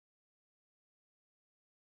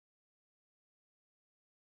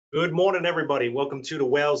Good morning, everybody. Welcome to the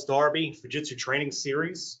Wales Derby Fujitsu training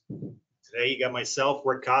series. Today, you got myself,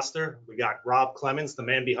 Rick Coster. We got Rob Clemens, the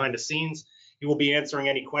man behind the scenes. He will be answering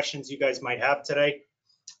any questions you guys might have today.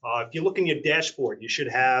 If you look in your dashboard, you should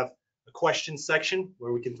have a questions section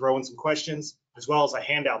where we can throw in some questions, as well as a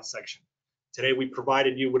handout section. Today, we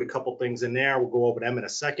provided you with a couple things in there. We'll go over them in a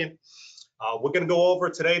second. We're going to go over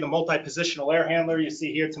today the multi-positional air handler you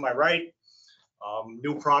see here to my right.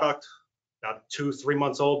 New product. About 2-3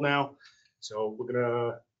 months old now. So we're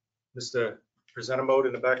gonna Mr. Presenter mode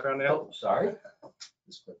in the background now. Oh, sorry.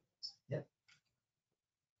 Yeah.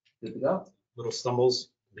 Good to go. Little stumbles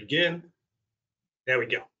begin. There we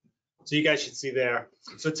go. So you guys should see there.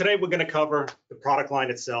 So today we're gonna cover the product line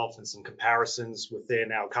itself and some comparisons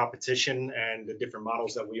within our competition and the different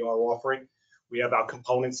models that we are offering. We have our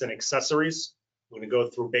components and accessories. We're gonna go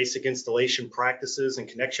through basic installation practices and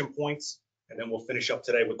connection points, and then we'll finish up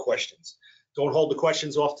today with questions. Don't hold the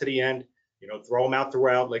questions off to the end. You know, throw them out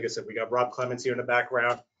throughout. Like I said, we got Rob Clemens here in the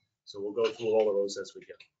background, so we'll go through all of those as we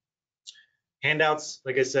go. Handouts,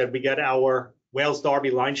 like I said, we got our Wales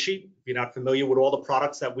Derby line sheet. If you're not familiar with all the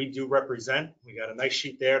products that we do represent, we got a nice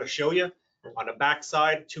sheet there to show you. On the back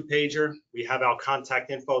side, 2-pager, we have our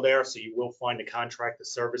contact info there, so you will find the contractor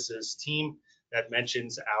services team that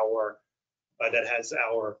mentions that has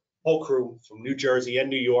our whole crew from New Jersey and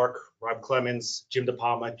New York: Rob Clemens, Jim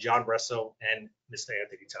DePalma, John Bresso, and Mr.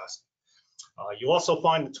 Anthony Tosti. You'll also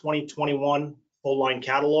find the 2021 full line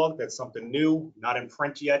catalog. That's something new, not in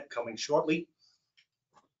print yet, coming shortly.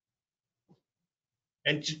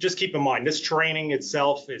 And just keep in mind, this training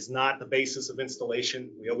itself is not the basis of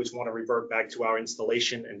installation. We always want to revert back to our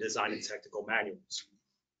installation and design and technical manuals.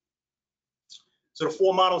 So the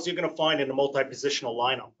 4 models you're going to find in the multi-positional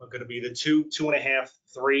lineup are going to be the 2, 2.5,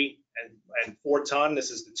 3, and 4 ton.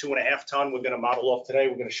 This is the 2.5 ton we're going to model off today.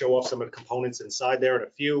 We're going to show off some of the components inside there in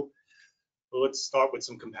a few. But let's start with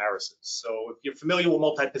some comparisons. So if you're familiar with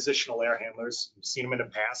multi-positional air handlers, you've seen them in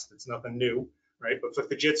the past. It's nothing new, right? But for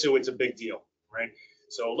Fujitsu, it's a big deal, right?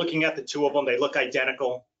 So looking at the 2 of them, they look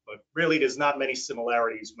identical, but really there's not many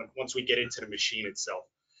similarities once we get into the machine itself.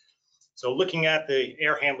 So looking at the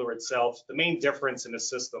air handler itself, the main difference in the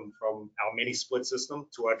system from our mini split system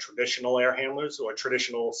to our traditional air handlers or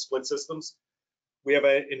traditional split systems, we have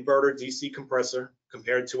an inverter DC compressor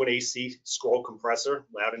compared to an AC scroll compressor,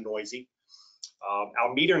 loud and noisy.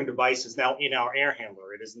 Our metering device is now in our air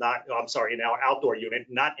handler. It is not, I'm sorry, in our outdoor unit,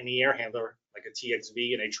 not in the air handler like a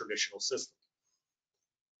TXV in a traditional system.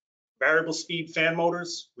 Variable speed fan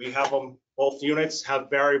motors, we have them, both units have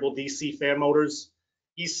variable DC fan motors.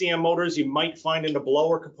 ECM motors you might find in the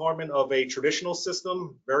blower compartment of a traditional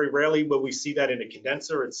system. Very rarely will we see that in a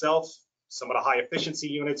condenser itself. Some of the high efficiency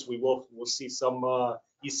units, we'll see some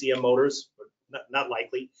ECM motors, but not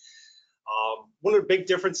likely. One of the big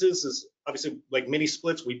differences is obviously, like mini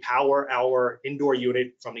splits, we power our indoor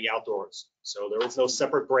unit from the outdoors. So there is no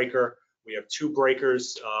separate breaker. We have 2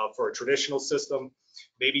 breakers for a traditional system,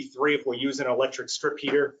 maybe 3 if we're using an electric strip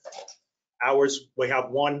heater. Ours, we have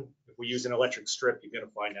 1. If we use an electric strip, you're going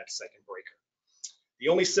to find that second breaker. The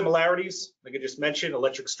only similarities, like I just mentioned,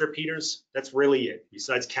 electric strip heaters, that's really it.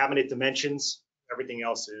 Besides cabinet dimensions, everything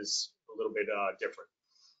else is a little bit different.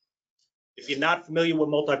 If you're not familiar with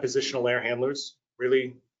multi-positional air handlers,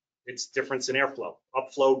 really, it's difference in airflow: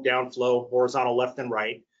 upflow, downflow, horizontal left and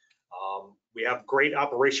right. We have great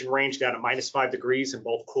operation range down to -5 degrees in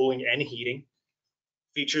both cooling and heating.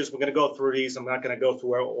 Features, we're going to go through these. I'm not going to go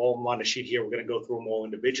through all of them on the sheet here. We're going to go through them all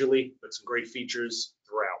individually, but some great features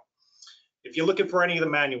throughout. If you're looking for any of the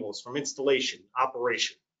manuals from installation,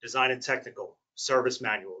 operation, design and technical, service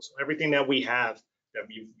manuals, everything that we have that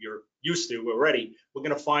you're used to already, we're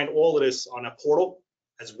going to find all of this on a portal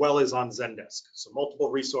as well as on Zendesk. So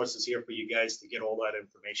multiple resources here for you guys to get all that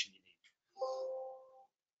information you need.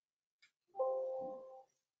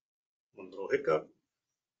 One little hiccup.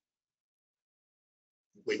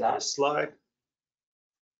 Wait for the slide.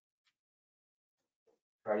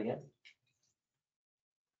 Try it again.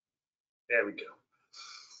 There we go.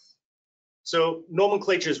 So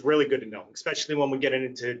nomenclature is really good to know, especially when we get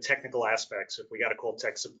into technical aspects. If we got to call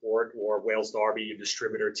tech support or Wales Derby, your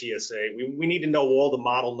distributor, TSA, we need to know all the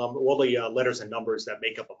model number, all the letters and numbers that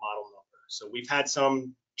make up a model number. So we've had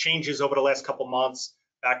some changes over the last couple months.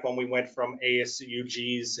 Back when we went from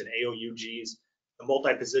ASUGs and AOUGs, the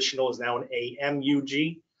multi-positional is now an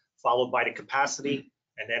AMUG, followed by the capacity,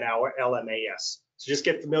 and then our LMAS. So just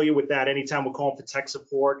get familiar with that. Anytime we're calling for tech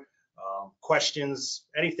support, questions,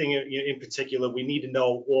 anything in particular, we need to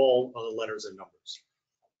know all of the letters and numbers.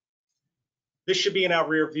 This should be in our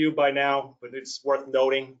rear view by now, but it's worth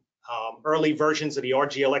noting. Early versions of the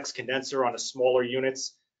RGLX condenser on the smaller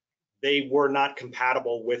units, they were not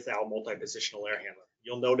compatible with our multi-positional air handler.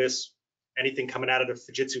 You'll notice anything coming out of the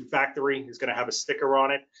Fujitsu factory is going to have a sticker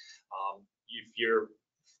on it. If you're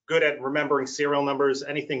good at remembering serial numbers,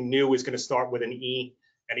 anything new is going to start with an E.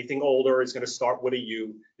 Anything older is going to start with a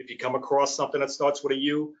U. If you come across something that starts with a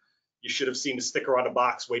U, you should have seen the sticker on the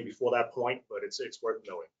box way before that point, but it's worth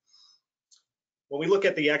knowing. When we look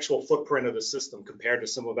at the actual footprint of the system compared to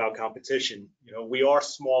some of our competition, we are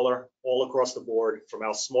smaller all across the board, from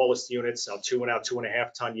our smallest units, our 2 and our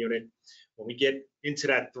 2.5 ton unit. When we get into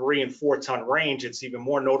that 3 and 4 ton range, it's even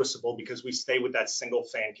more noticeable because we stay with that single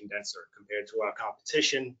fan condenser compared to our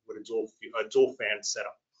competition with a dual fan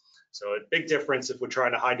setup. So a big difference if we're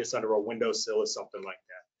trying to hide this under a windowsill or something like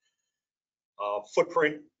that.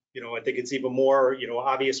 Footprint, I think it's even more,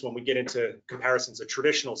 obvious when we get into comparisons of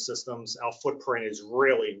traditional systems. Our footprint is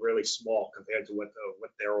really, really small compared to what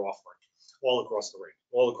they're offering all across the range,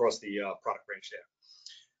 all across the product range there.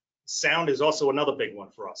 Sound is also another big one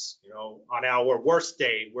for us. On our worst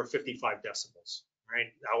day, we're 55 decibels, right?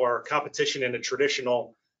 Our competition in the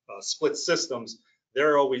traditional split systems,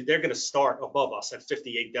 they're going to start above us at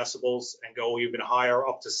 58 decibels and go even higher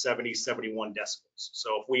up to 70, 71 decibels.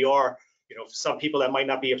 So if we are, for some people that might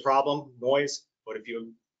not be a problem, noise, but if you're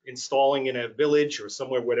installing in a village or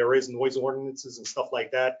somewhere where there is noise ordinances and stuff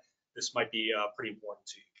like that, this might be pretty important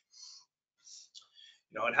to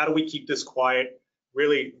you. And how do we keep this quiet?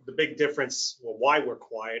 Really, the big difference, or why we're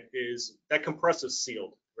quiet, is that compressor's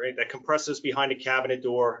sealed, right? That compressor's behind the cabinet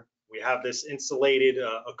door. We have this insulated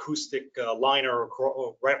acoustic liner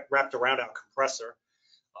wrapped around our compressor.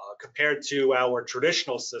 Compared to our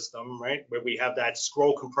traditional system, right, where we have that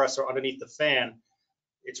scroll compressor underneath the fan,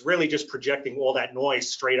 it's really just projecting all that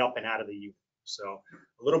noise straight up and out of the unit. So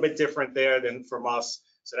a little bit different there than from us.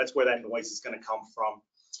 So that's where that noise is going to come from.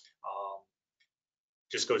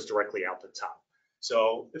 Just goes directly out the top.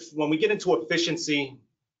 So when we get into efficiency,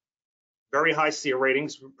 very high SEER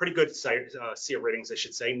ratings, pretty good SEER ratings, I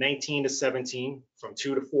should say, 19 to 17 from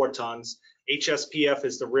 2 to 4 tons. HSPF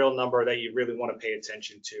is the real number that you really want to pay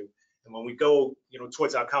attention to. And when we go,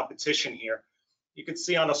 towards our competition here, you can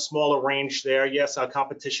see on a smaller range there, yes, our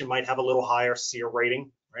competition might have a little higher SEER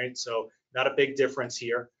rating, right? So not a big difference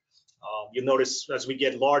here. You'll notice as we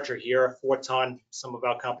get larger here, 4 ton, some of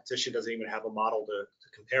our competition doesn't even have a model to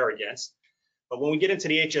compare against. But when we get into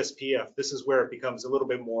the HSPF, this is where it becomes a little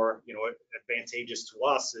bit more, advantageous to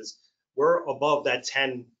us, is we're above that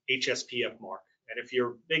 10 HSPF mark. And if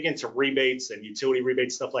you're big into rebates and utility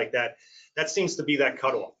rebates, stuff like that, that seems to be that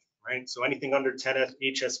cutoff, right? So anything under 10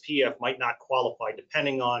 HSPF might not qualify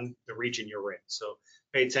depending on the region you're in. So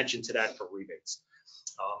pay attention to that for rebates.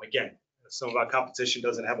 Again, some of our competition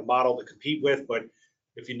doesn't have a model to compete with, but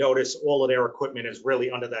if you notice, all of their equipment is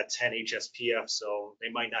really under that 10 HSPF, so they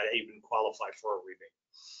might not even qualify for a rebate.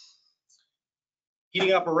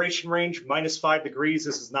 Heating operation range, -5 degrees.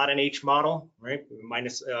 This is not an H model, right?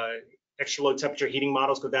 Extra low temperature heating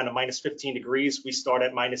models go down to -15 degrees. We start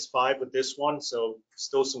at -5 with this one, so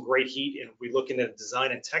still some great heat. And if we look in the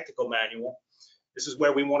design and technical manual, this is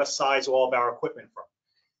where we want to size all of our equipment from.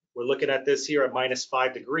 We're looking at this here at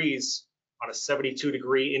 -5 degrees. On a 72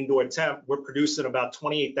 degree indoor temp, we're producing about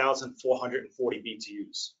 28,440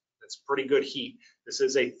 BTUs. That's pretty good heat. This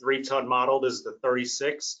is a 3 ton model. This is the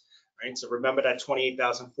 36, right? So remember that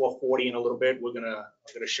 28,440 in a little bit. I'm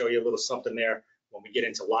gonna show you a little something there when we get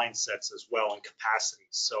into line sets as well and capacities.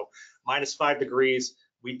 So -5 degrees,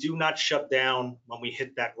 we do not shut down when we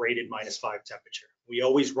hit that rated -5 temperature. We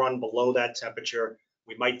always run below that temperature.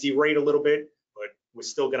 We might derate a little bit, but we're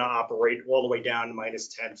still going to operate all the way down to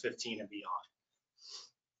 -10, 15, and beyond.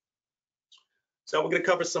 So we're going to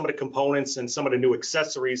cover some of the components and some of the new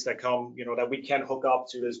accessories that come, that we can hook up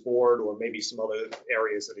to this board or maybe some other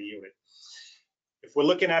areas of the unit. If we're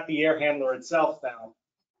looking at the air handler itself now,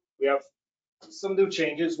 we have some new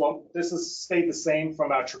changes. Well, this has stayed the same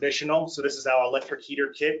from our traditional. So this is our electric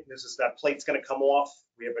heater kit. This is that plate's going to come off.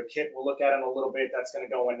 We have a kit we'll look at in a little bit that's going to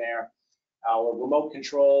go in there. Our remote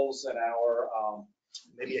controls and our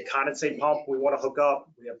maybe a condensate pump we want to hook up.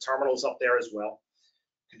 We have terminals up there as well.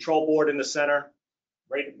 Control board in the center,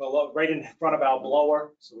 right in front of our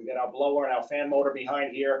blower. So we got our blower and our fan motor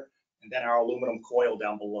behind here, and then our aluminum coil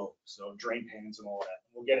down below. So drain pans and all that.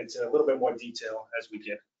 We'll get into a little bit more detail as we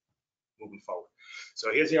get moving forward.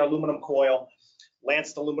 So here's the aluminum coil.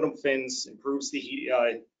 Lanced aluminum fins improves the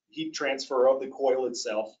heat transfer of the coil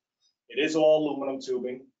itself. It is all aluminum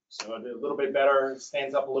tubing. So a little bit better,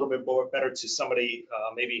 stands up a little bit better to somebody,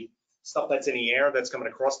 maybe stuff that's in the air that's coming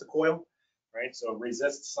across the coil, right? So it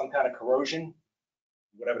resists some kind of corrosion,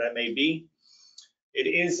 whatever that may be. It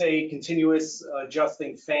is a continuous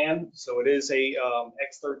adjusting fan, so it is a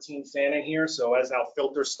X13 fan in here. So as our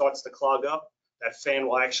filter starts to clog up, that fan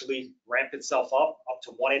will actually ramp itself up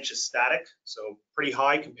to 1 inch of static. So pretty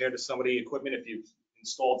high compared to some of the equipment. If you've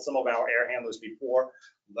installed some of our air handlers before,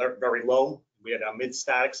 they're very low. We had our mid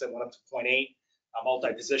statics that went up to 0.8. Our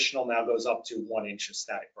multi-positional now goes up to 1 inch of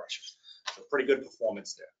static pressure. So pretty good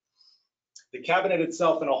performance there. The cabinet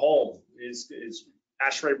itself in a whole is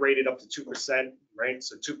ASHRAE rated up to 2%, right?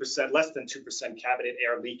 So 2%, less than 2% cabinet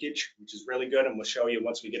air leakage, which is really good. And we'll show you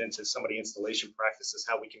once we get into some of the installation practices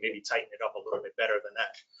how we can maybe tighten it up a little bit better than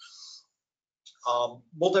that.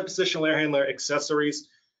 Multi-positional air handler accessories.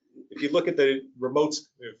 If you look at the remotes,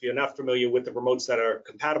 if you're not familiar with the remotes that are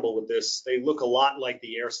compatible with this, they look a lot like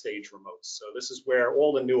the AirStage remotes. So this is where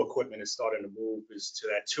all the new equipment is starting to move, is to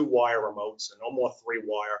that 2-wire remote, so no more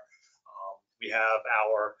 3-wire. We have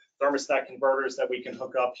our thermostat converters that we can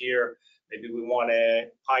hook up here. Maybe we want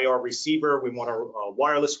a IR receiver, we want a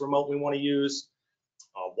wireless remote we want to use,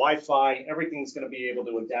 Wi-Fi. Everything's going to be able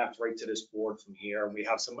to adapt right to this board from here. We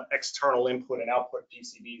have some external input and output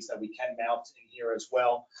PCBs that we can mount in here as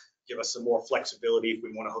well. Give us some more flexibility if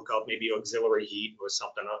we want to hook up maybe auxiliary heat or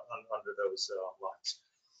something under those lines.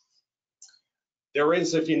 There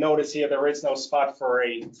is, if you notice here, there is no spot for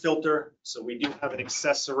a filter. So we do have an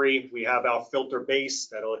accessory. We have our filter base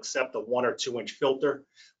that'll accept a 1 or 2 inch filter.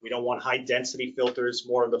 We don't want high density filters,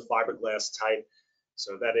 more of the fiberglass type.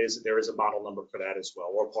 So there is a model number for that as well,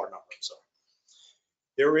 or part number, so.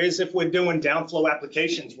 There is, if we're doing downflow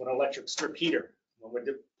applications with an electric strip heater, when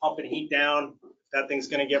we're pumping heat down, if that thing's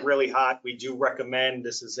gonna get really hot, we do recommend,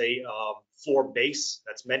 this is a floor base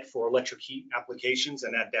that's meant for electric heat applications,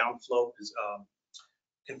 and that downflow is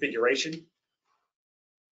configuration.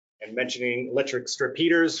 And mentioning electric strip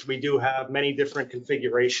heaters, we do have many different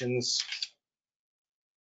configurations.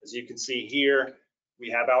 As you can see here, we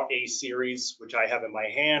have our A series, which I have in my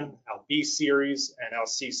hand, our B series, and our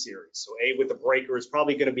C series. So A with the breaker is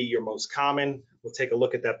probably going to be your most common. We'll take a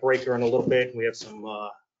look at that breaker in a little bit. We have some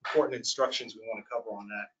important instructions we want to cover on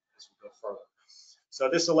that as we go further. So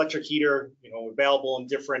this electric heater, available in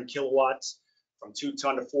different kilowatts, from 2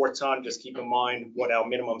 ton to 4 ton. Just keep in mind what our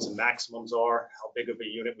minimums and maximums are, how big of a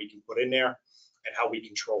unit we can put in there, and how we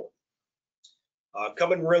control it.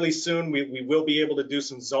 Coming really soon, we will be able to do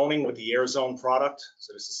some zoning with the AirZone product.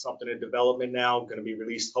 So this is something in development now, going to be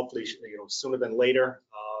released hopefully sooner than later.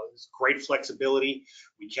 It's great flexibility.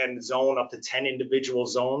 We can zone up to 10 individual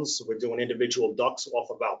zones. So we're doing individual ducts off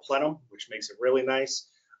of our plenum, which makes it really nice.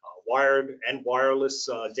 Wired and wireless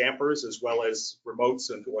dampers, as well as remotes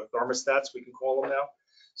and or thermostats, we can call them now.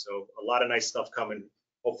 So a lot of nice stuff coming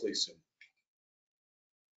hopefully soon.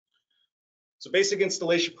 So basic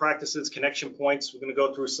installation practices, connection points. We're going to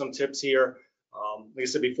go through some tips here. Like I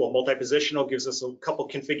said before, multi-positional gives us a couple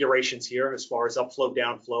configurations here as far as upflow,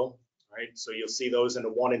 downflow. Right, so you'll see those in the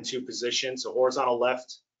 1 and 2 positions. So horizontal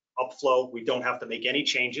left, upflow, we don't have to make any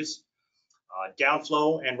changes.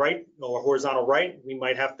 Downflow and right, or horizontal right, we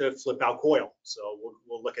might have to flip our coil. So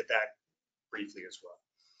we'll look at that briefly as well.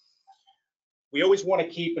 We always want to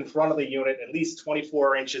keep in front of the unit at least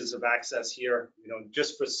 24 inches of access here,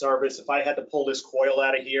 just for service. If I had to pull this coil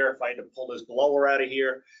out of here, if I had to pull this blower out of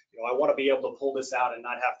here, I want to be able to pull this out and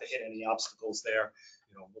not have to hit any obstacles there.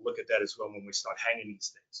 We'll look at that as well when we start hanging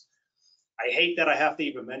these things. I hate that I have to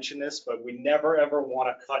even mention this, but we never ever want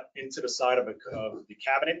to cut into the side of the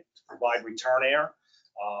cabinet to provide return air.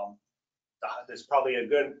 There's probably a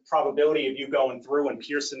good probability of you going through and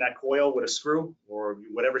piercing that coil with a screw or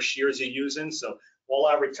whatever shears you're using. So all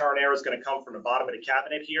our return air is going to come from the bottom of the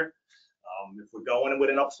cabinet here. If we're going with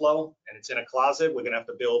an upflow and it's in a closet, we're going to have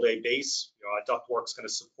to build a base. Our ductwork is going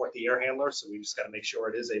to support the air handler, so we just got to make sure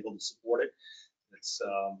it is able to support it. It's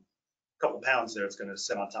couple pounds there, it's going to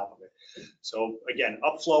sit on top of it. So again,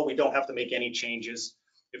 upflow, we don't have to make any changes.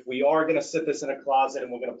 If we are going to sit this in a closet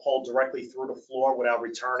and we're going to pull directly through the floor without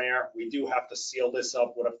return air, we do have to seal this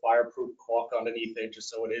up with a fireproof caulk underneath it,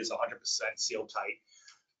 just so it is 100% sealed tight.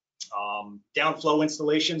 Downflow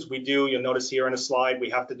installations, you'll notice here in the slide,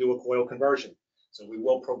 we have to do a coil conversion. So we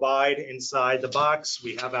will provide inside the box,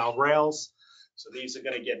 we have our rails. So these are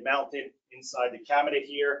going to get mounted inside the cabinet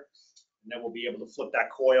here. And then we'll be able to flip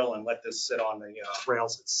that coil and let this sit on the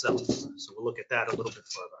rails itself. So we'll look at that a little bit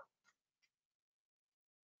further.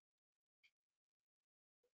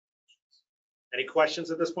 Any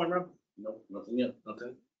questions at this point, Rob? No, nothing yet.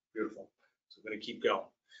 Nothing? Beautiful. So we're going to keep going.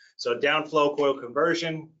 So downflow coil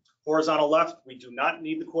conversion. Horizontal left, we do not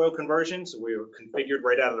need the coil conversion. So we are configured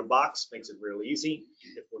right out of the box. Makes it real easy.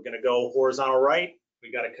 If we're going to go horizontal right,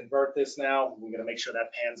 we got to convert this now. We're going to make sure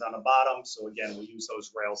that pan's on the bottom. So again, we use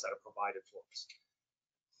those rails that are provided for us.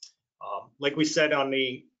 Like we said on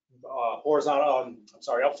the horizontal,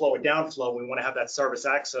 upflow and downflow, we want to have that service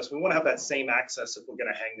access. We want to have that same access if we're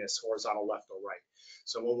going to hang this horizontal left or right.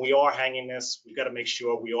 So when we are hanging this, we've got to make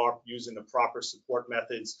sure we are using the proper support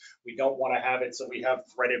methods. We don't want to have it so we have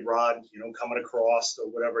threaded rod, coming across or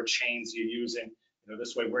whatever chains you're using.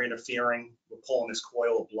 This way we're interfering. We're pulling this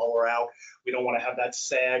coil of blower out. We don't want to have that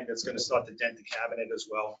sag that's going to start to dent the cabinet as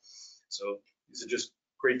well. So these are just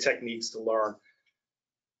great techniques to learn.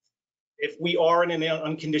 If we are in an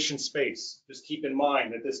unconditioned space, just keep in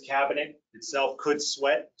mind that this cabinet itself could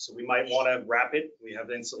sweat, so we might want to wrap it. We have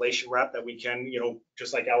the insulation wrap that we can,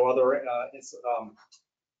 just like our other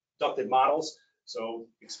ducted models. So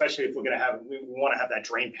especially if we're going to have, we want to have that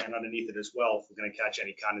drain pan underneath it as well if we're going to catch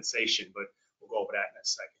any condensation, but we'll go over that in a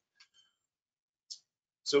second.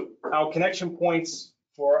 So our connection points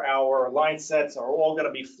for our line sets are all going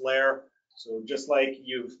to be flare. So just like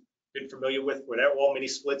you've been familiar with all mini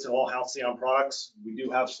splits and all Halcyon products, we do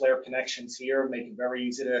have flare connections here, make it very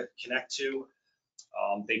easy to connect to.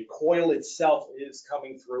 The coil itself is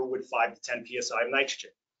coming through with 5 to 10 psi of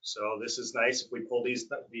nitrogen. So this is nice. If we pull these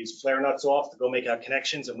flare nuts off to go make our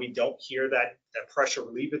connections and we don't hear that pressure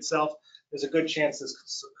relieve itself, there's a good chance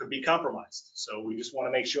this could be compromised. So we just want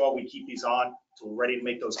to make sure we keep these on until we're ready to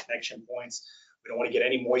make those connection points. We don't want to get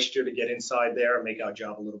any moisture to get inside there and make our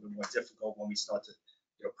job a little bit more difficult when we start to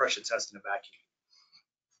pressure test in a vacuum.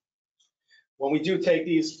 When we do take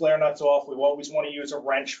these flare nuts off, we always want to use a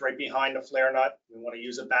wrench right behind the flare nut. We want to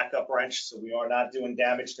use a backup wrench so we are not doing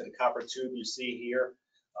damage to the copper tube you see here.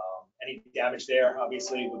 Any damage there,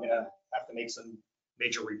 obviously, we're going to have to make some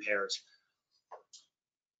major repairs.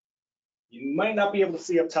 You might not be able to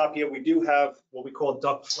see up top here, we do have what we call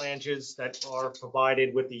duct flanges that are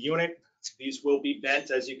provided with the unit. These will be bent,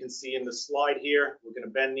 as you can see in the slide here. We're going to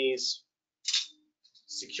bend these,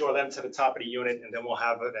 secure them to the top of the unit, and then we'll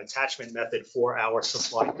have an attachment method for our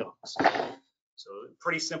supply ducts. So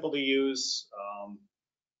pretty simple to use,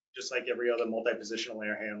 just like every other multi-positional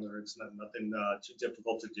air handler. It's nothing too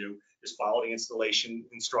difficult to do. Just follow the installation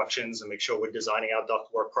instructions and make sure we're designing our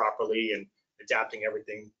ductwork properly and adapting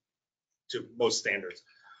everything to most standards.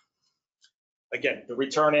 Again, the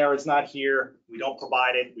return air is not here. We don't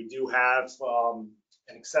provide it. We do have an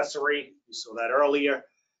accessory. You saw that earlier.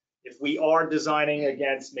 If we are designing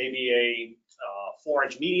against maybe a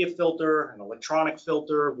 4-inch media filter, an electronic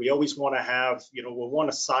filter, we always want to have, we'll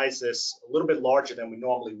want to size this a little bit larger than we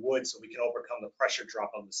normally would so we can overcome the pressure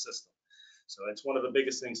drop on the system. So it's one of the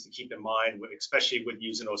biggest things to keep in mind, especially with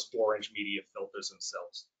using those 4-inch media filters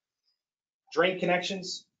themselves. Drain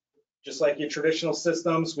connections, just like your traditional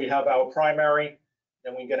systems, we have our primary,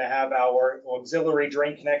 then we're going to have our auxiliary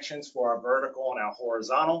drain connections for our vertical and our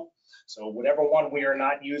horizontal. So whatever one we are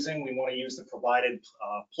not using, we want to use the provided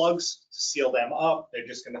plugs to seal them up. They're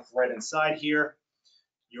just going to thread inside here.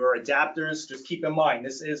 Your adapters, just keep in mind,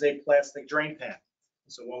 this is a plastic drain pan.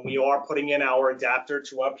 So when we are putting in our adapter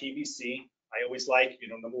to our PVC, I always like,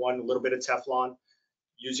 number one, a little bit of Teflon.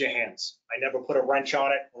 Use your hands. I never put a wrench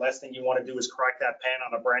on it. The last thing you want to do is crack that pan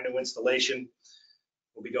on a brand new installation.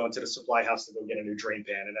 We'll be going to the supply house to go get a new drain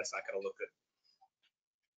pan, and that's not going to look good.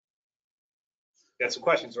 Got some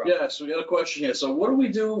questions, Rob? Yeah, so we got a question here. So what do we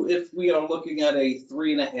do if we are looking at a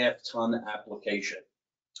 3.5 ton application?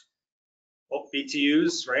 Well,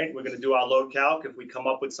 BTUs, right? We're going to do our load calc. If we come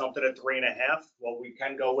up with something at 3.5, well, we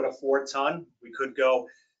can go with a 4 ton. We could go.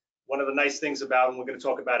 One of the nice things about, and we're going to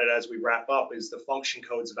talk about it as we wrap up, is the function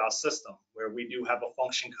codes of our system, where we do have a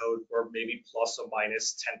function code for maybe plus or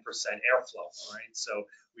minus 10% airflow, right? So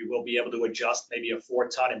we will be able to adjust maybe a 4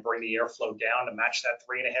 ton and bring the airflow down to match that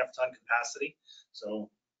 3.5 ton capacity. So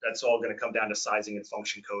that's all going to come down to sizing and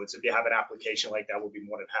function codes. If you have an application like that, we'll be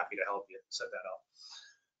more than happy to help you set that up.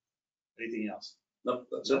 Anything else? No,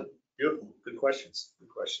 that's it. Beautiful. Good questions. Good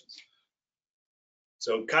questions.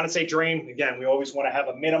 So condensate drain, again, we always want to have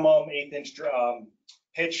a minimum 1/8 inch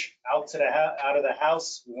pitch out of the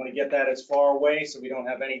house. We want to get that as far away so we don't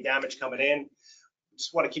have any damage coming in.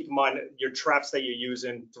 Just want to keep in mind your traps that you're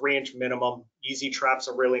using, 3-inch minimum. Easy traps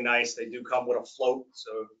are really nice. They do come with a float. So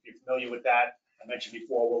if you're familiar with that, I mentioned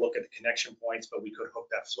before, we'll look at the connection points, but we could hook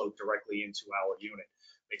that float directly into our unit.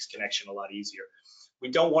 Makes connection a lot easier. We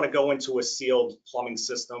don't want to go into a sealed plumbing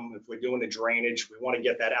system. If we're doing the drainage, we want to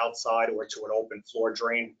get that outside or to an open floor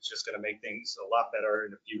drain. It's just going to make things a lot better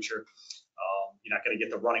in the future. You're not going to get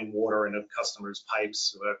the running water in the customer's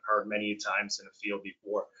pipes. I've heard many times in the field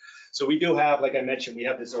before. So we do have, like I mentioned, we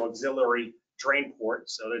have this auxiliary drain port.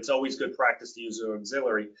 So it's always good practice to use an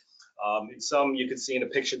auxiliary. Some you can see in the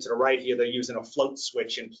picture to the right here, they're using a float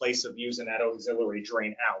switch in place of using that auxiliary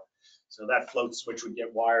drain out. So that float switch would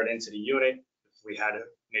get wired into the unit. If we had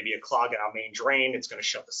maybe a clog in our main drain, it's going to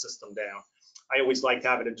shut the system down. I always like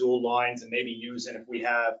having a dual lines and maybe using, if we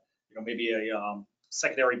have, maybe a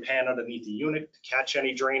secondary pan underneath the unit to catch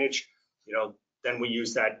any drainage, then we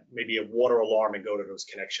use that, maybe a water alarm, and go to those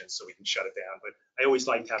connections so we can shut it down. But I always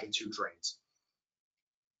liked having 2 drains.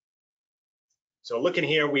 So looking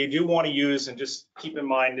here, we do want to use, and just keep in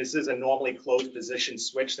mind, this is a normally closed position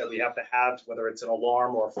switch that we have to have, whether it's an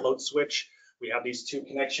alarm or a float switch. We have these 2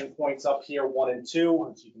 connection points up here, 1 and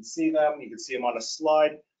 2. As you can see them on the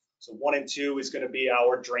slide. So 1 and 2 is going to be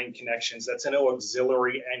our drain connections. That's an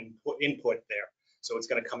auxiliary input there. So it's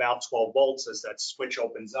going to come out 12 volts as that switch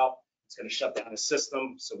opens up. It's going to shut down the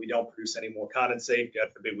system so we don't produce any more condensate. God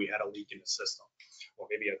forbid we had a leak in the system, or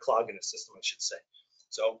maybe a clog in the system, I should say.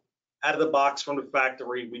 So out of the box from the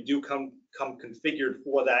factory, we do come configured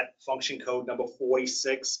for that function code number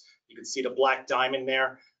 46. You can see the black diamond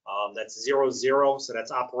there. That's 00, so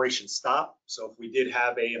that's operation stop. So if we did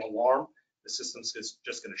have an alarm, the system's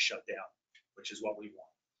just going to shut down, which is what we want.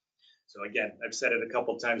 So again, I've said it a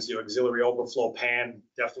couple of times, the auxiliary overflow pan,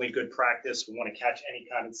 definitely good practice. We want to catch any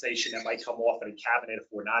condensation that might come off in a cabinet if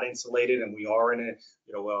we're not insulated and we are in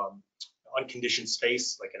a unconditioned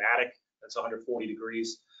space like an attic that's 140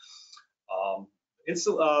 degrees.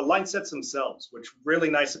 Line sets themselves, which really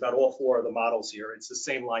nice about all 4 of the models here, it's the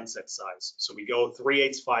same line set size. So we go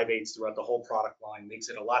 3/8, 5/8 throughout the whole product line. Makes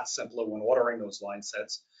it a lot simpler when ordering those line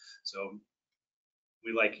sets. So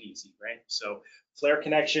we like easy, right? So flare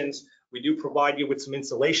connections, we do provide you with some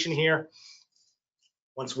insulation here.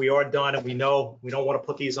 Once we are done, and we know we don't want to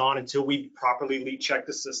put these on until we properly leak check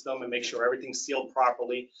the system and make sure everything's sealed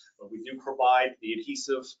properly, but we do provide the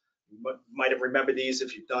adhesive. You might have remembered these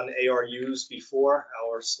if you've done ARUs before,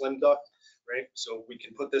 our slim duct, right? So we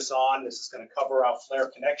can put this on. This is going to cover our flare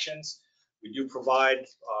connections. We do provide,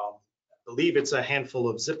 I believe it's a handful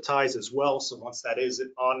of zip ties as well. So once that is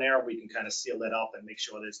on there, we can kind of seal it up and make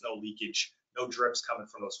sure there's no leakage, no drips coming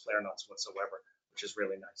from those flare nuts whatsoever, which is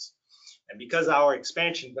really nice. And because our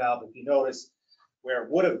expansion valve, if you notice, where it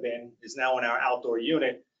would have been is now in our outdoor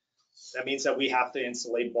unit, that means that we have to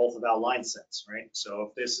insulate both of our line sets, right?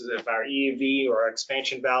 So if our EAV or our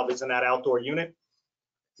expansion valve is in that outdoor unit,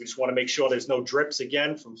 we just want to make sure there's no drips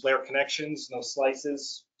again from flare connections, no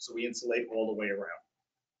slices, so we insulate all the way around.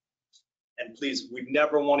 And please, we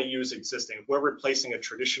never want to use existing. If we're replacing a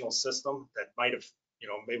traditional system that might have,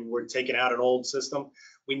 maybe we're taking out an old system,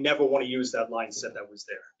 we never want to use that line set that was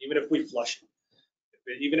there, even if we flush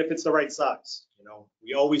it, even if it's the right size.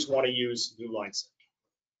 We always want to use new line set.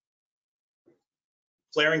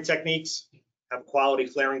 Flaring techniques, have a quality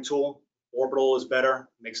flaring tool. Orbital is better,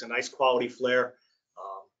 makes a nice quality flare.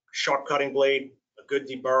 Sharp cutting blade, a good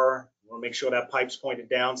deburr. We want to make sure that pipe's pointed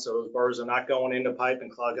down so those burrs are not going in the pipe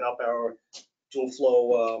and clogging up our dual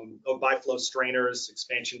flow or biflow strainers,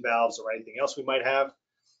 expansion valves, or anything else we might have.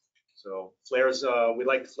 So flares, we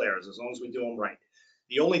like flares as long as we do them right.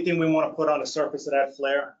 The only thing we want to put on the surface of that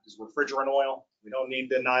flare is refrigerant oil. We don't need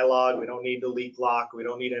the Nylog, we don't need the leak lock, we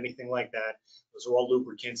don't need anything like that. Those are all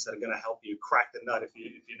lubricants that are going to help you crack the nut if you're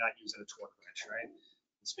not using a torque wrench, right?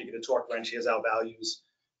 And speaking of torque wrench, here's our values.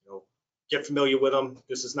 Get familiar with them.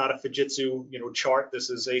 This is not a Fujitsu, chart. This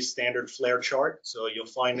is a standard flare chart. So you'll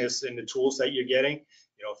find this in the tools that you're getting.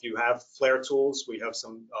 If you have flare tools, we have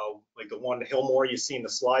some like the one Hillmore you see in the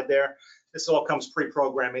slide there. This all comes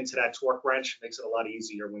pre-programmed into that torque wrench. Makes it a lot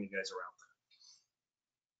easier when you guys are out there.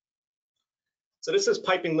 So this is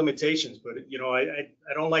piping limitations, but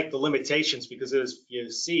I don't like the limitations because as you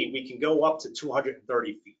see, we can go up to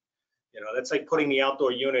 230 feet. That's like putting the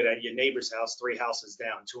outdoor unit at your neighbor's house, 3 houses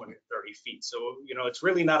down, 230 feet. So, it's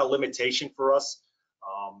really not a limitation for us.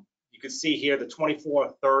 You can see here the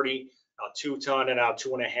 2430, 2-ton and our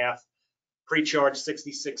 2.5, pre-charge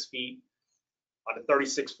 66 feet. On the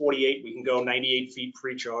 3648, we can go 98 feet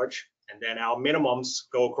pre-charge. And then our minimums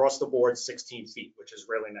go across the board 16 feet, which is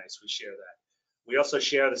really nice. We share that. We also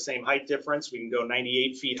share the same height difference. We can go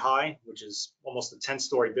 98 feet high, which is almost a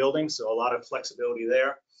 10-story building. So a lot of flexibility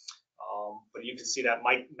there. But you can see that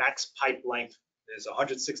max pipe length is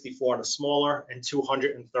 164 on the smaller and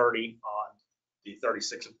 230 on the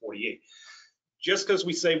 36 and 48. Just because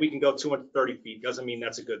we say we can go 230 feet doesn't mean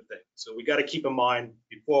that's a good thing. So we got to keep in mind,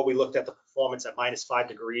 before we looked at the performance at -5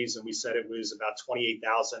 degrees and we said it was about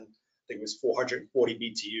 28,000, I think it was 440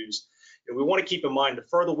 BTUs. And we want to keep in mind, the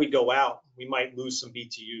further we go out, we might lose some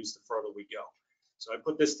BTUs the further we go. So I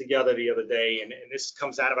put this together the other day, and this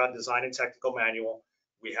comes out of our design and technical manual.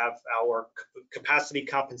 We have our capacity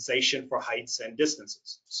compensation for heights and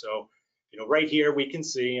distances. So, right here we can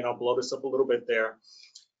see, and I'll blow this up a little bit there.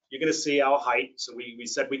 You're going to see our height. So we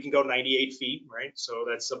said we can go 98 feet, right? So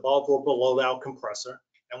that's above or below our compressor.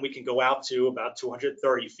 and we can go out to about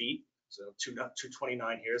 230 feet. So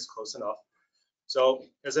 229 here is close enough. So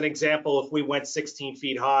as an example, if we went 16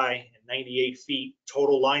 feet high and 98 feet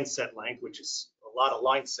total line set length, which is a lot of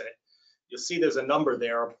line set, you'll see there's a number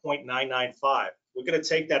there of 0.995. We're going to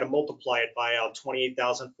take that and multiply it by our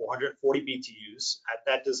 28,440 BTUs at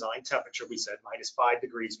that design temperature. We said -5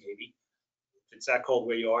 degrees maybe. If it's that cold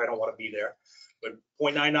where you are, I don't want to be there. But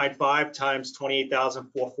 0.995 times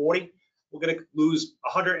 28,440, we're going to lose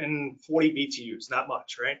 140 BTUs, not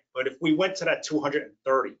much, right? But if we went to that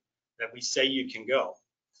 230 that we say you can go,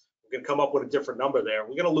 we're going to come up with a different number there.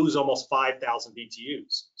 We're going to lose almost 5,000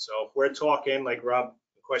 BTUs. So if we're talking, like Rob,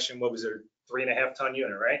 the question, what was it, 3.5 ton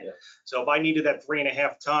unit, right? Yeah. So if I needed that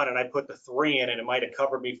 3.5 ton and I put the 3 in, and it might have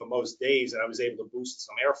covered me for most days, and I was able to boost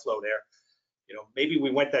some airflow there, you know, maybe we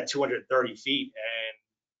went that 230 feet and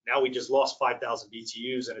now we just lost 5,000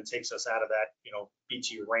 BTUs, and it takes us out of that, you know,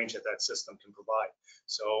 BTU range that that system can provide.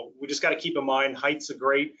 So we just got to keep in mind, heights are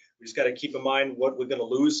great. We just got to keep in mind what we're going to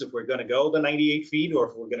lose if we're going to go the 98 feet, or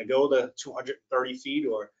if we're going to go the 230 feet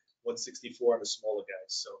or 164 on the smaller guys.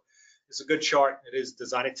 So it's a good chart. It is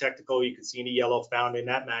design and technical. You can see in the yellow found in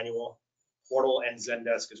that manual. Portal and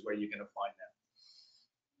Zendesk is where you're going to find that.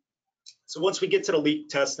 So once we get to the leak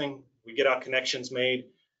testing, we get our connections made.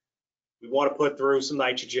 We want to put through some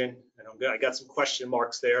nitrogen, and I got some question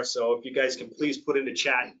marks there. So if you guys can please put in the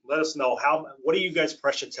chat, let us know what are you guys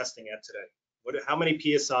pressure testing at today? How many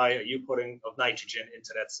PSI are you putting of nitrogen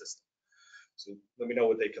into that system? So let me know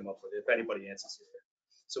what they come up with, if anybody answers here.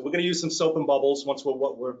 So we're going to use some soap and bubbles once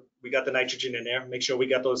we got the nitrogen in there. Make sure we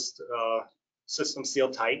got those systems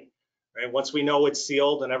sealed tight. Right? Once we know it's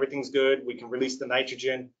sealed and everything's good, we can release the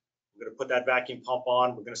nitrogen. We're going to put that vacuum pump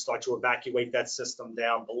on. We're going to start to evacuate that system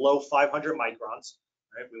down below 500 microns.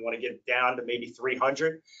 Right? We want to get down to maybe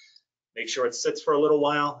 300. Make sure it sits for a little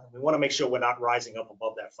while. We want to make sure we're not rising up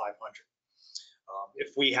above that 500.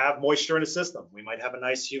 If we have moisture in the system, we might have a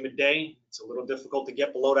nice humid day. It's a little difficult to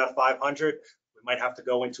get below that 500. We might have to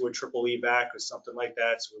go into a triple evac or something like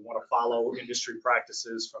that. So we want to follow industry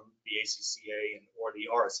practices from the ACCA or the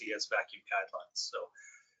RSES vacuum guidelines. So,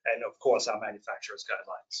 and of course, our manufacturer's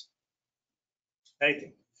guidelines.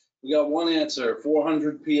 Anything? We got one answer,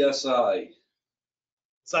 400 PSI.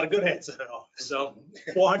 It's not a good answer at all. So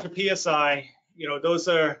 400 PSI, you know, those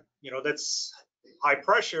are, you know, that's high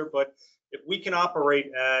pressure, but if we can operate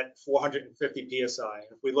at 450 PSI,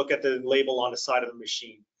 if we look at the label on the side of the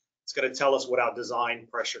machine, it's going to tell us what our design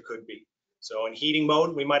pressure could be. So in heating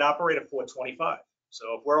mode, we might operate at 425. So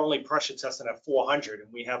if we're only pressure testing at 400 and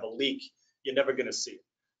we have a leak, you're never going to see it.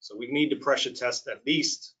 So we need to pressure test at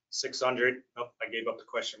least 600. Oh, I gave up the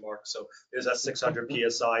question mark. So there's that 600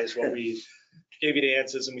 PSI is what we gave you the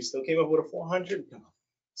answers, and we still came up with a 400.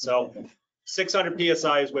 So 600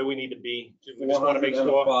 PSI is where we need to be. We just want to make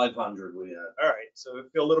sure. 500 we had. All right, so we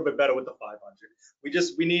feel a little bit better with the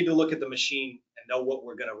 500. We need to look at the machine and know what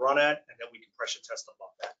we're going to run at, and then we can pressure test above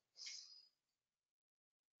that.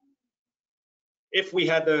 If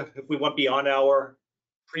we went beyond our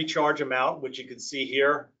pre-charge amount, which you can see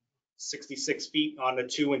here, 66 feet on the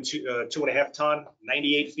 2.5 ton,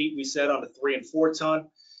 98 feet we said on the 3 and 4 ton.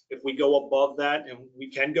 If we go above that, and we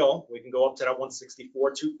can go up to that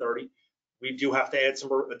 164, 230. We do have to add some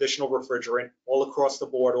additional refrigerant all across the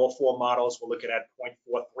board. All 4 models, we're looking at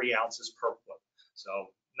 0.43 ounces per foot. So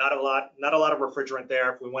not a lot of refrigerant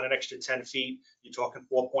there. If we went an extra 10 feet, you're talking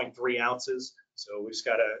 4.3 ounces. So we just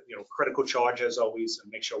got to, you know, critical charge as always,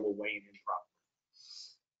 and make sure we're weighing in properly.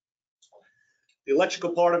 The electrical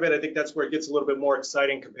part of it, I think that's where it gets a little bit more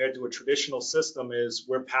exciting compared to a traditional system. Is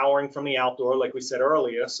we're powering from the outdoor, like we said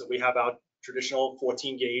earlier. So we have our traditional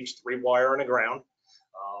 14 gauge, 3-wire and a ground.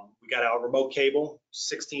 We got our remote cable,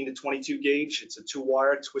 16 to 22 gauge. It's a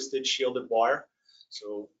 2-wire twisted shielded wire.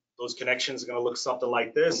 So those connections are going to look something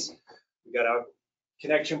like this. We got our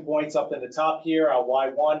connection points up in the top here, our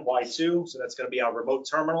Y1, Y2. So that's going to be our remote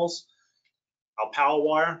terminals. Our power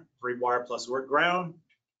wire, 3-wire plus ground.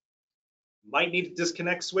 Might need a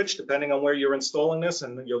disconnect switch depending on where you're installing this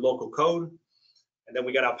and your local code. And then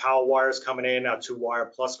we got our power wires coming in, our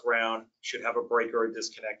 2-wire plus ground. Should have a breaker or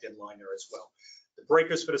disconnect in line there as well. The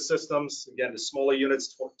breakers for the systems, again, the smaller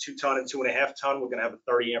units, 2 ton and 2.5 ton, we're going to have a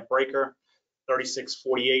 30 amp breaker.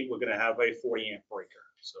 3648, we're going to have a 40 amp breaker.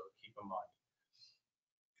 So keep in mind.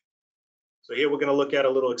 So here we're going to look at a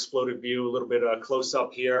little exploded view, a little bit close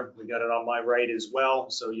up here. We got it on my right as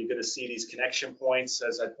well. So you're going to see these connection points,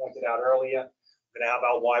 as I pointed out earlier. We're going to have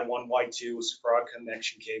our Y1, Y2s for our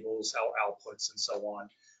connection cables, our outputs, and so on.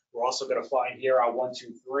 We're also going to find here our 1,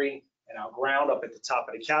 2, 3. And our ground up at the top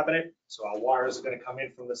of the cabinet. So our wires are going to come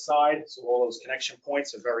in from the side. So all those connection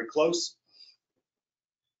points are very close.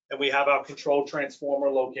 And we have our control transformer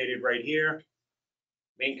located right here,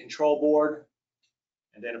 main control board.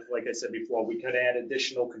 And then, like I said before, we could add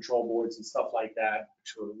additional control boards and stuff like that,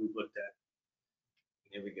 which we've looked at.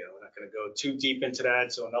 Here we go. We're not going to go too deep into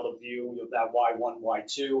that. So another view of that Y1,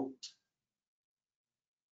 Y2.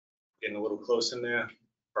 Getting a little close in there.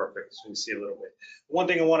 Perfect. So you can see a little bit. One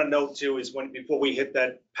thing I want to note too is before we hit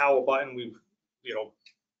that power button, we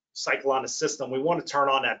cycle on the system. We want to turn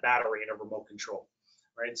on that battery in a remote control,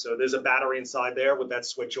 right? So there's a battery inside there with that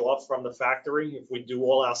switch off from the factory. If we do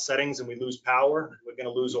all our settings and we lose power, we're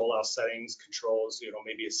going to lose all our settings, controls,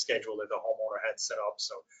 maybe a schedule that the homeowner had set up.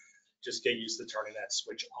 So just get used to turning that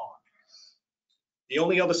switch on. The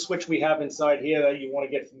only other switch we have inside here that you want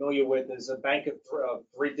to get familiar with is a bank of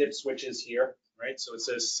 3 dip switches here, right? So it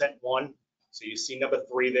says set 1. So you see number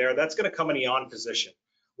 3 there. That's going to come in the on position.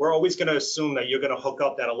 We're always going to assume that you're going to hook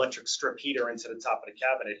up that electric strip heater into the top of the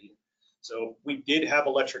cabinet here. So we did have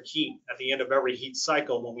electric heat at the end of every heat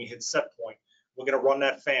cycle when we hit set point. We're going to run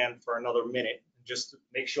that fan for another minute just to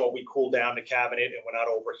make sure we cool down the cabinet and we're not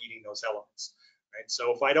overheating those elements, right?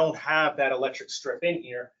 So if I don't have that electric strip in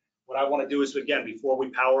here, what I want to do is, again, before we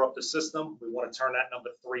power up the system, we want to turn that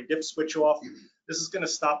number 3 dip switch off. This is going to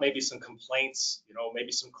stop maybe some complaints,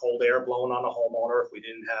 maybe some cold air blowing on the homeowner if we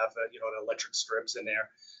didn't have, the electric strips in there.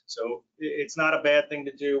 So it's not a bad thing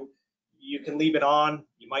to do. You can leave it on.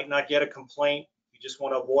 You might not get a complaint. You just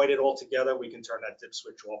want to avoid it altogether. We can turn that dip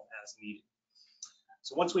switch off as needed.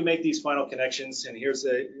 So once we make these final connections, and here's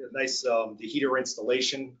a nice the heater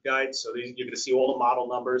installation guide. So you're going to see all the model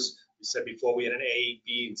numbers. We said before we had an A,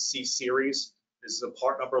 B, and C series. This is a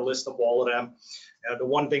part number list of all of them. The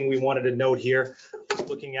one thing we wanted to note here is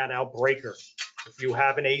looking at our breaker. If you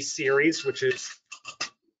have an A series, which is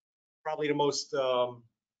probably the most, I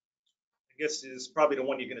guess is probably the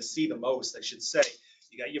one you're going to see the most, I should say.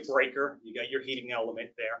 You got your breaker, you got your heating element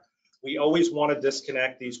there. We always want to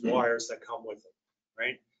disconnect these wires that come with it,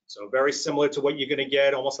 right? So very similar to what you're going to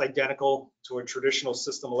get, almost identical to a traditional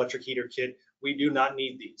system electric heater kit. We do not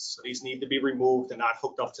need these. So these need to be removed and not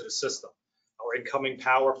hooked up to the system. Our incoming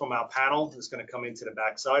power from our panel is going to come into the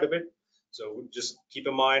back side of it. So just keep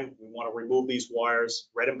in mind, we want to remove these wires,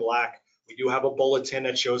 red and black. We do have a bulletin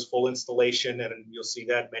that shows full installation, and you'll see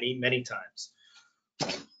that many, many times.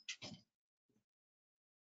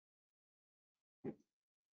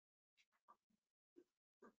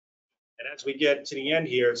 And as we get to the end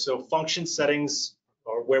here, so function settings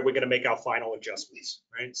are where we're going to make our final adjustments,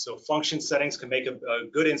 right? So function settings can make a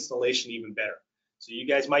good installation even better. So you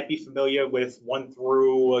guys might be familiar with 1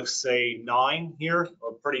 through, let's say, 9 here,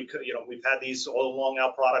 or pretty, we've had these all along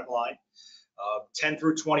our product line. 10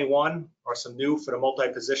 through 21 are some new for the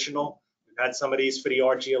multi-positional. We've had some of these for the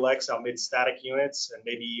RGLX, our mid-static units, and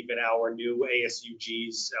maybe even our new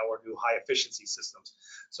ASUGs, our new high efficiency systems.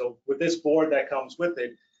 So with this board that comes with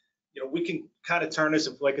it, we can kind of turn this,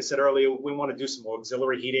 like I said earlier, we want to do some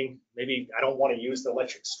auxiliary heating. Maybe I don't want to use the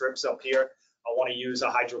electric strips up here. I want to use a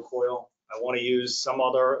hydrocoil. I want to use some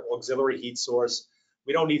other auxiliary heat source.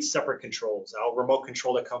 We don't need separate controls. Our remote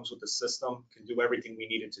control that comes with the system can do everything we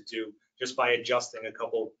need it to do just by adjusting a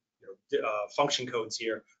couple function codes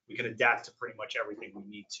here. We can adapt to pretty much everything we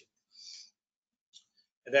need to.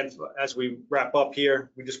 And then as we wrap up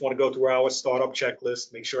here, we just want to go through our startup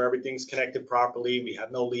checklist, make sure everything's connected properly. We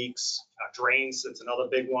have no leaks. Drains, that's another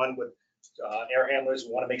big one with air handlers.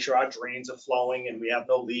 We want to make sure our drains are flowing and we have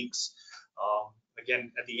no leaks.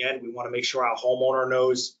 Again, at the end, we want to make sure our homeowner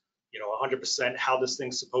knows, 100% how this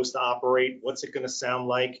thing's supposed to operate, what's it going to sound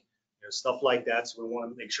like, stuff like that. So we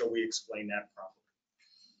want to make sure we explain that properly.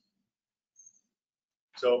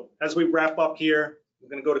 So as we wrap up here, we're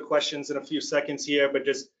going to go to questions in a few seconds here, but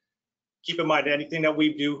just keep in mind anything that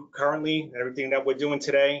we do currently, everything that we're doing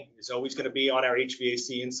today is always going to be on our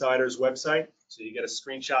HVAC Insiders website. So you get a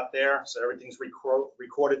screenshot there. So everything's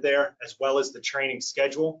recorded there, as well as the training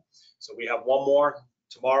schedule. So we have one more.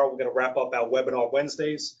 Tomorrow, we're going to wrap up our webinar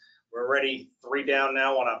Wednesdays. We're already 3 down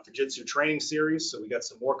now on our Fujitsu training series. So we got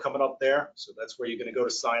some more coming up there. So that's where you're going to go to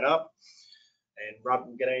sign up. And Rob,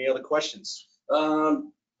 you get any other questions?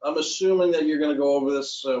 I'm assuming that you're going to go over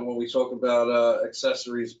this when we talk about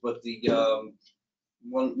accessories, but we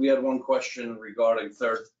had one question regarding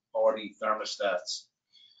third-party thermostats.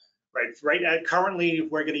 Right. Currently,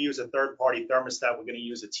 we're going to use a third-party thermostat. We're going to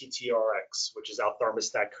use a TTRX, which is our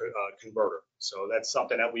thermostat converter. So that's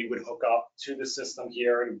something that we would hook up to the system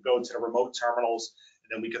here and go to the remote terminals,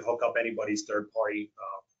 and then we can hook up anybody's third-party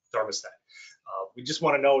thermostat. We just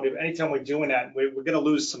want to know that anytime we're doing that, we're going to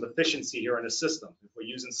lose some efficiency here in the system. If we're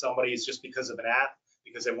using somebody's just because of an app,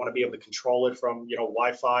 because they want to be able to control it from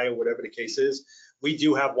Wi-Fi or whatever the case is, we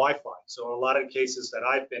do have Wi-Fi. So in a lot of cases that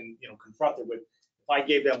I've been, confronted with, if I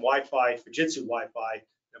gave them Wi-Fi, Fujitsu Wi-Fi,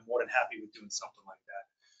 they're more than happy with doing something like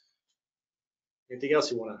that. Anything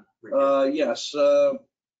else you want to review? Yes,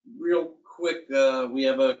 real quick, we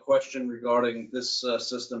have a question regarding this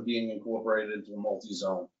system being incorporated into a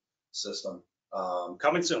multi-zone system.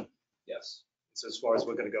 Coming soon. Yes. So as far as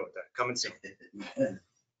we're going to go with that, coming soon.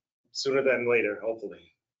 Sooner than later, hopefully.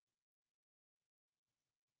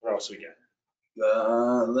 What else we got?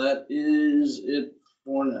 That is it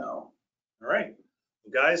for now. All right.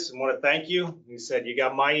 Well, guys, I want to thank you. You said you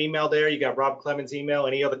got my email there. You got Rob Clemens' email.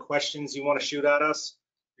 Any other questions you want to shoot at us,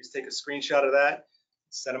 please take a screenshot of that.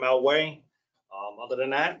 Send them our way. Other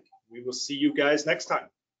than that, we will see you guys next time.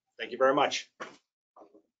 Thank you very much.